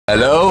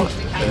Hello,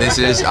 this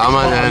is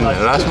Arman and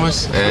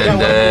Rasmus,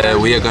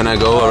 and we are gonna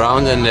go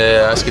around and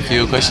ask a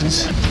few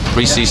questions.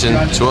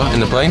 Pre-season tour in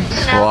the plane.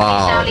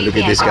 Wow, look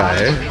at this guy,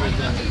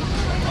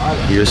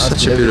 eh? You're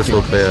such a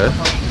beautiful player.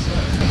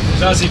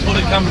 Does he put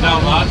it coming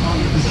down, man?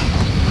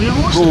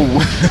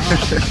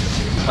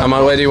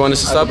 Arman, where do you want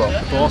us to stop?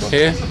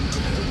 Here?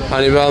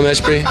 Hannibal,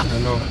 Meshbury?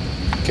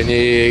 Can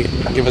you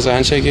give us a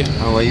handshake here?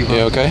 How are you?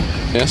 You okay?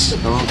 Yes?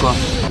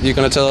 You're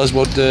gonna tell us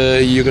what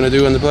you're gonna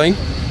do on the plane?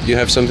 You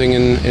have something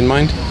in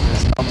mind?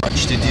 Not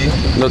much to do.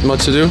 Not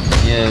much to do?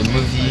 Yeah,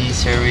 movie,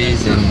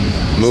 series and...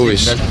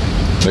 Movies.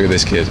 Look at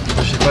this kid.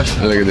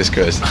 Look at this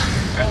kid.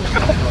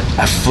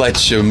 A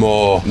Fletcher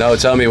Moore. Now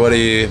tell me, what are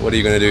you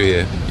gonna do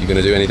here? You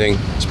gonna do anything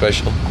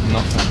special?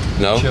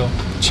 Nothing. No? Chill.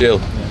 Chill.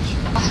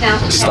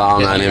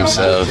 Starman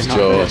himself,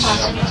 George.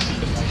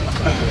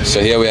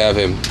 So here we have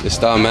him, the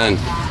Starman.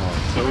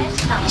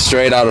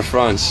 Straight out of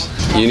France.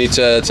 You need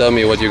to tell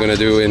me what you're gonna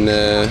do in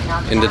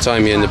the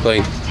time here in the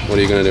plane. What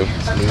are you gonna do?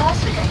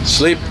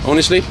 Sleep?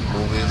 Only sleep?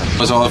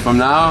 That's all from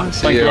now.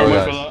 See you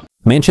guys.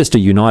 Manchester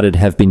United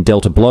have been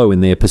dealt a blow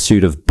in their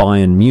pursuit of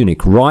Bayern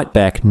Munich right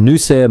back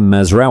Noussair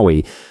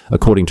Mazraoui,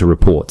 according to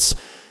reports.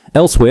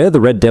 Elsewhere,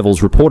 the Red Devils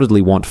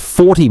reportedly want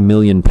 £40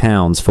 million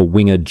for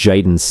winger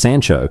Jadon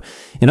Sancho.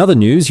 In other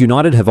news,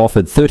 United have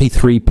offered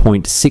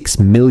 £33.6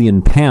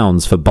 million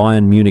for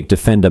Bayern Munich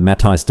defender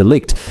Matthijs de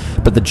Ligt,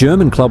 but the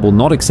German club will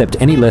not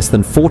accept any less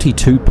than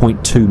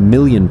 £42.2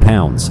 million,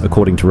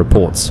 according to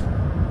reports.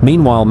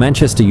 Meanwhile,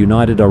 Manchester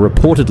United are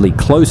reportedly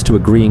close to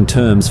agreeing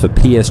terms for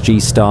PSG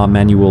star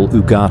Manuel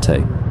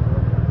Ugarte.